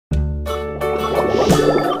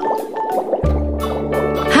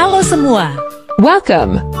Halo semua.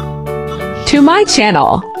 Welcome to my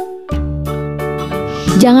channel.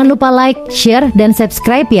 Jangan lupa like, share, dan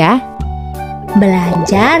subscribe ya.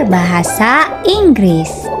 Belajar bahasa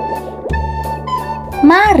Inggris.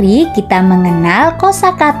 Mari kita mengenal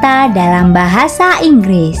kosakata dalam bahasa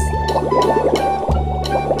Inggris.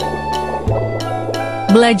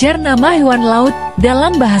 Belajar nama hewan laut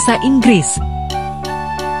dalam bahasa Inggris.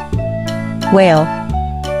 Whale,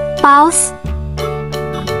 Paus,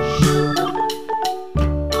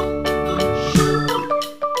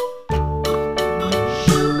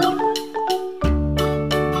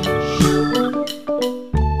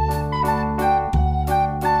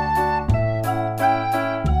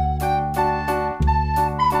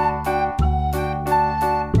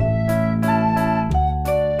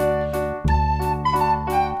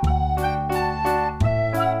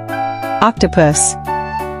 octopus,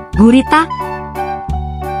 Gurita,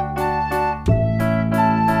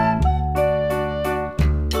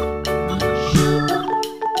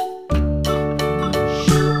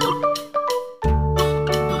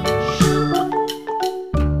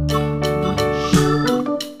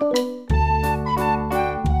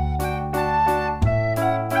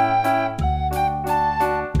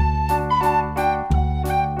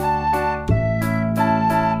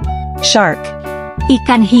 shark,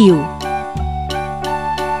 ikan hiu,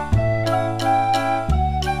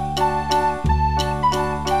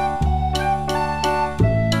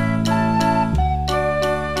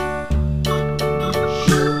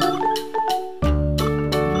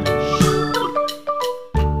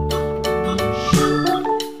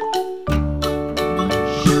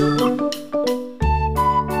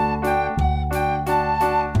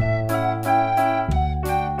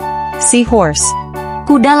 seahorse,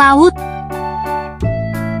 kuda laut,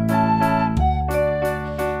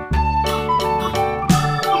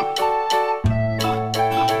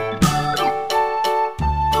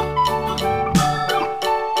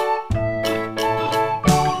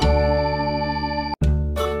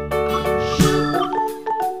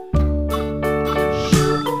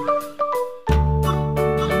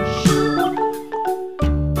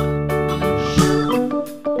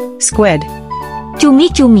 squid,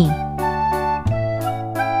 cumi-cumi,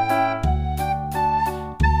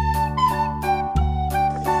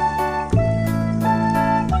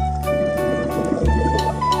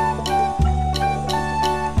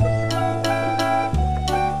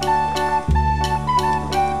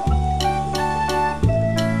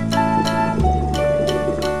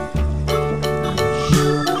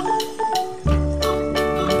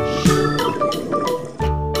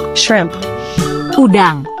 shrimp,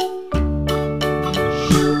 udang,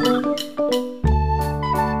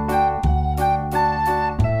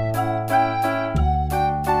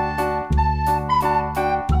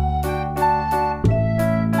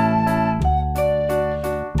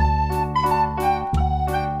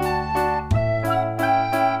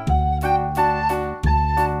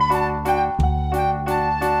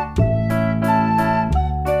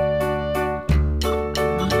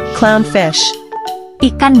 clownfish,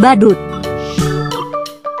 ikan badut,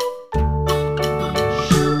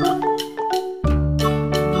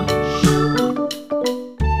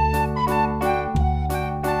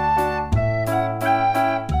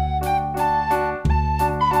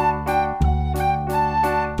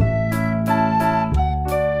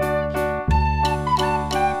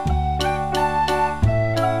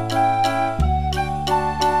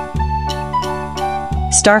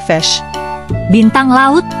 starfish, bintang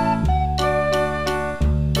laut,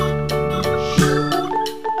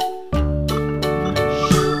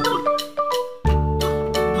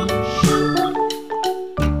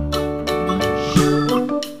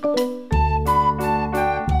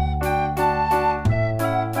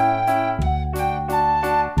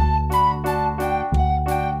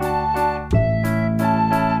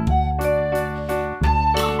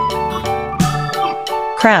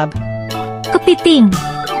 crab, kepiting,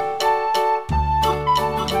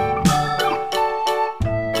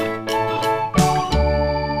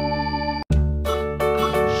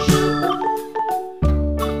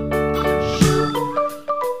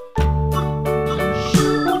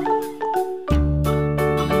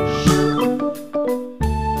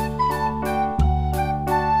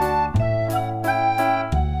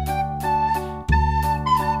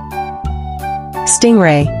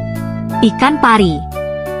 stingray, ikan pari,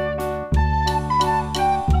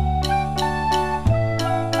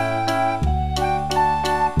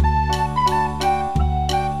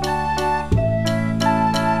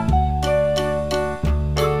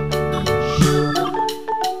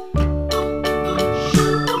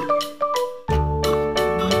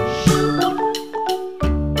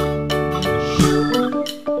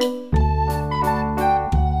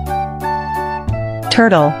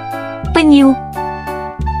 Turtle. penyu,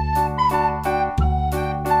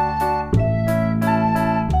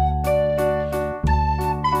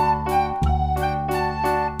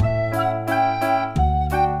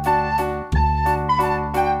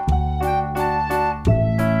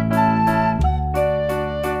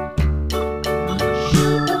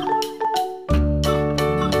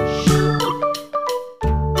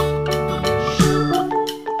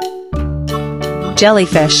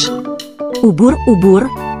 Jellyfish. ubur-ubur,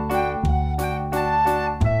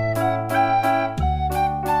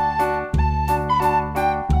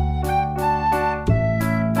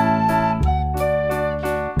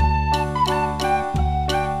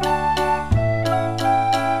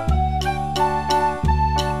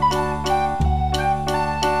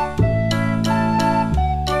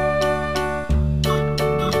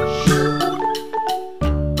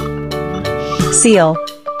 Seal.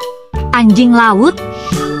 anjing laut,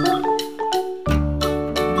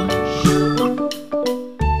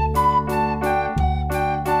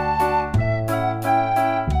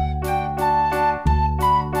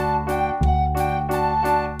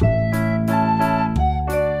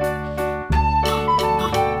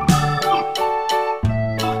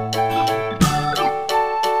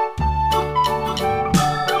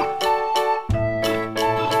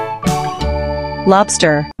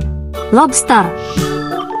 Lobster. lobster,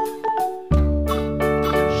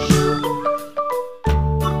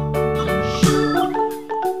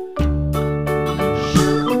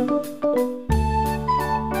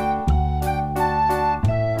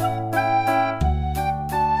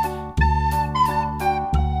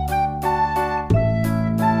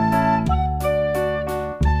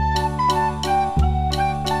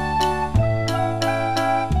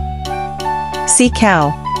 Sea cow.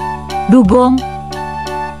 dugong,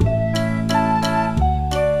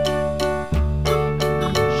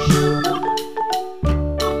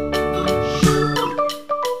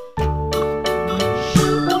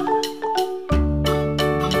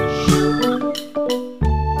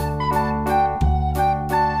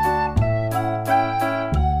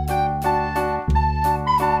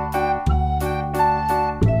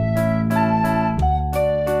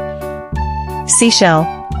 Seashell.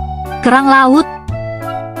 kerang laut,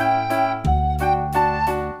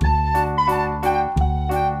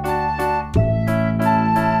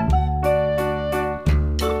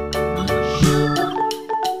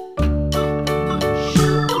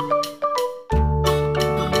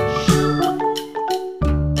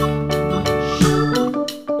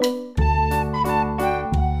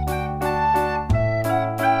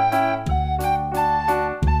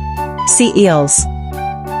 Sea eels.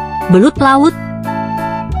 belut laut,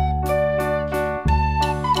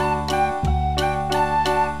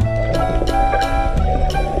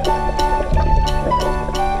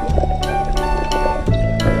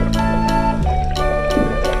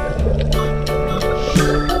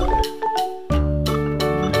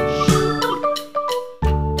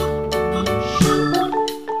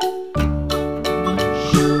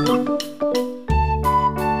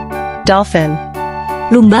 Dolphin.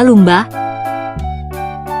 lumba-lumba,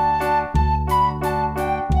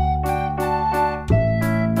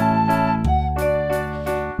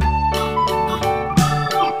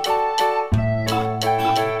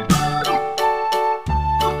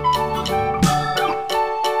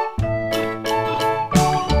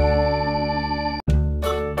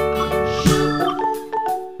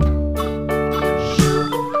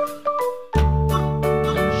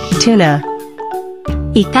 Tuna.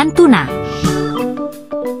 ikan tuna,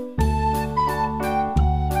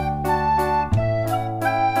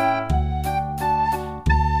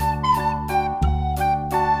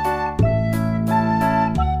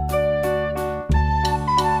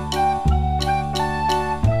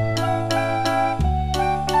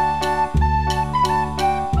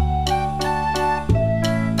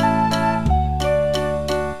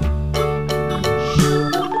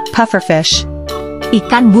 Pufferfish.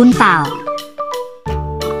 ikan buntal,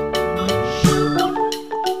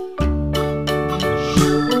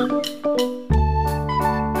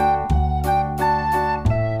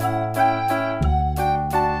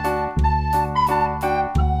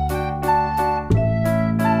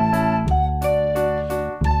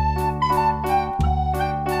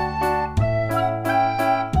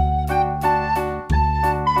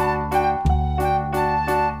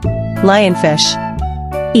 Lionfish.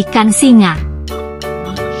 ikan singa,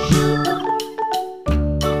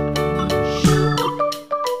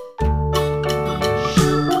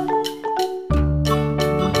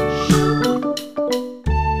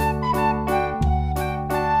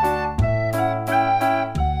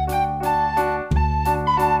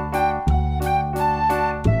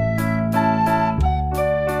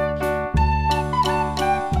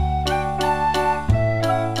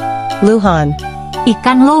 Luhan.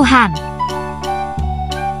 Ikan lohan.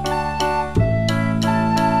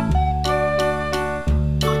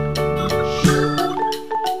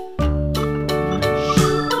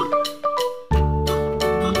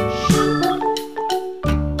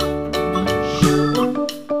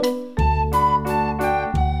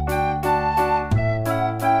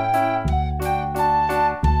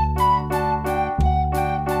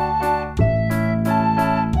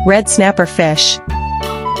 Red snapper fish.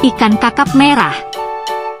 Ikan kakap merah.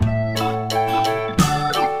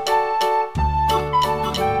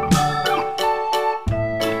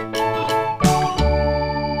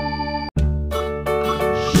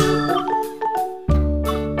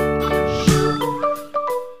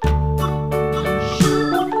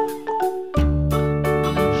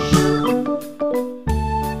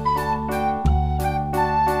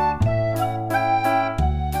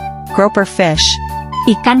 Grouper fish.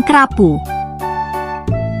 Ikan kerapu.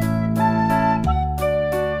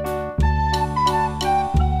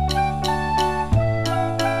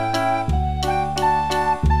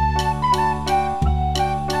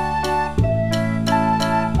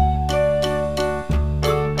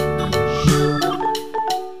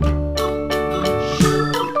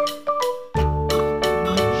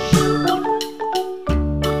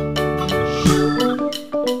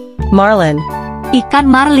 Marlin. Ikan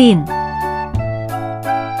marlin.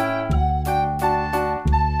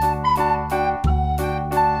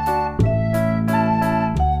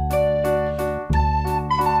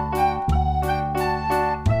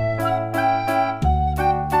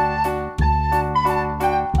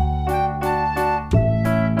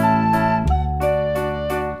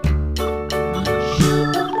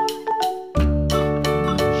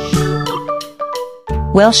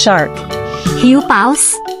 Whale shark. Hiu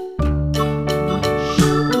paus.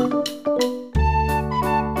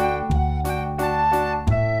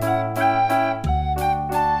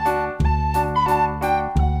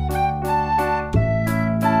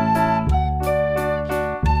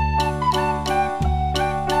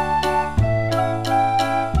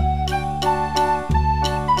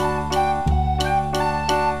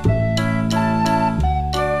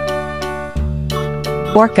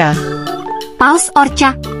 Orca. Paus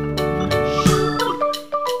orca.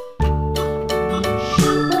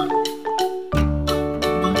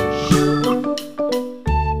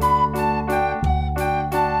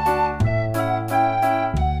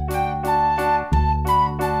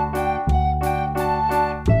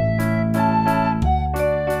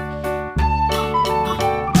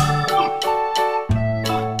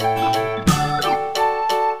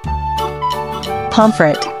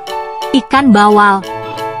 Pomfret. Ikan bawal.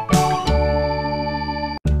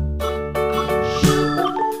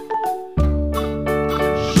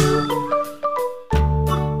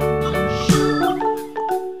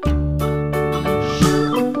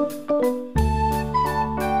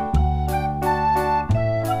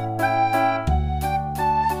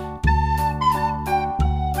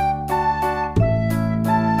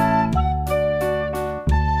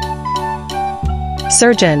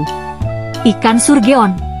 Surgeon. Ikan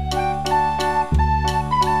surgeon.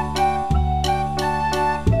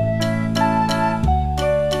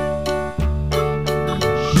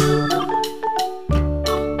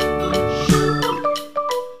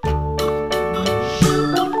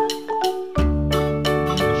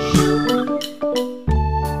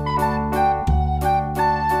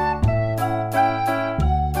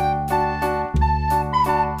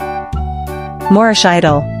 Moorish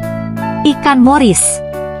idol. Ikan moris.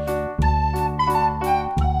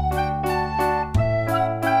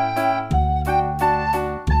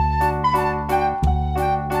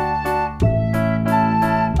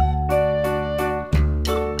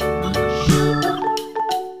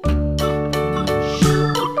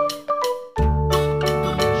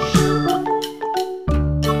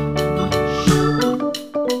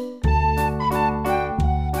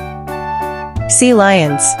 Sea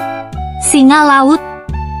lions. Singa laut.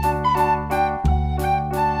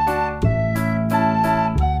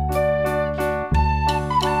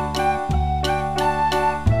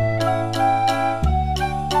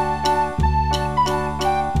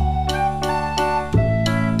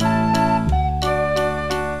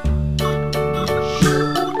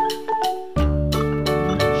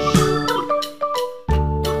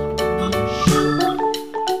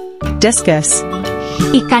 Discus.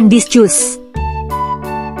 Ikan discus.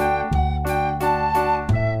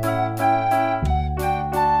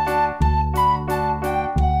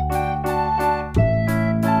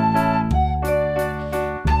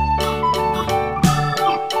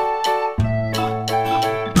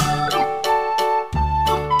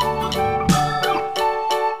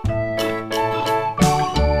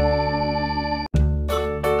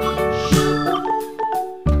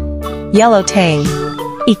 Yellow tang.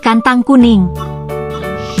 Ikan tang kuning.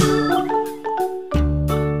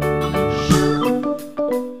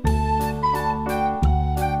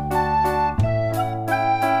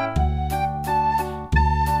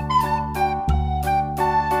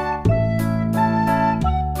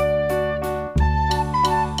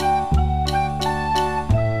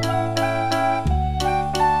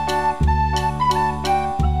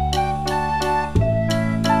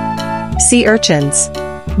 Sea urchins.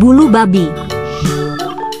 Bulu babi.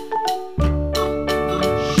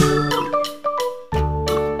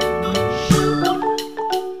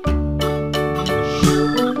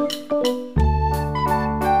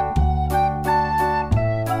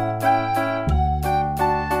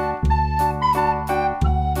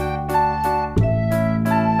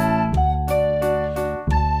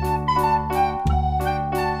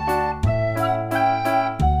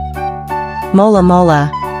 Mola-mola.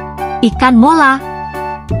 Ikan mola.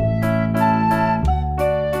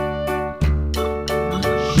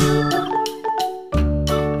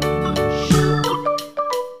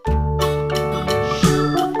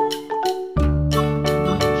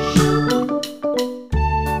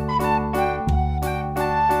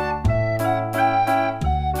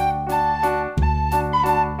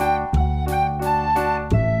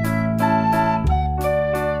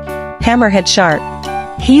 Hammerhead shark.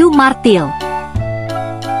 Hiu martil.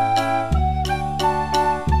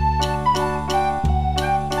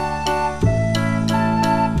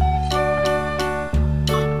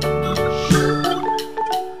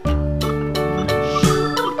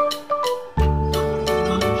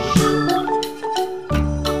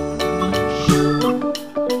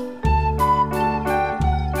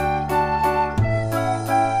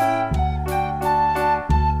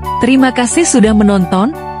 Terima kasih sudah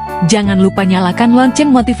menonton. Jangan lupa nyalakan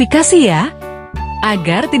lonceng notifikasi ya,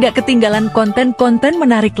 agar tidak ketinggalan konten-konten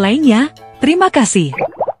menarik lainnya. Terima kasih.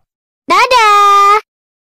 Dadah!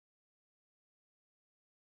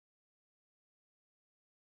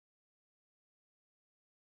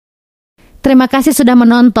 Terima kasih sudah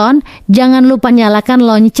menonton. Jangan lupa nyalakan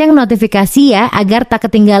lonceng notifikasi ya, agar tak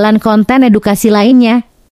ketinggalan konten edukasi lainnya.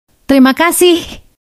 Terima kasih.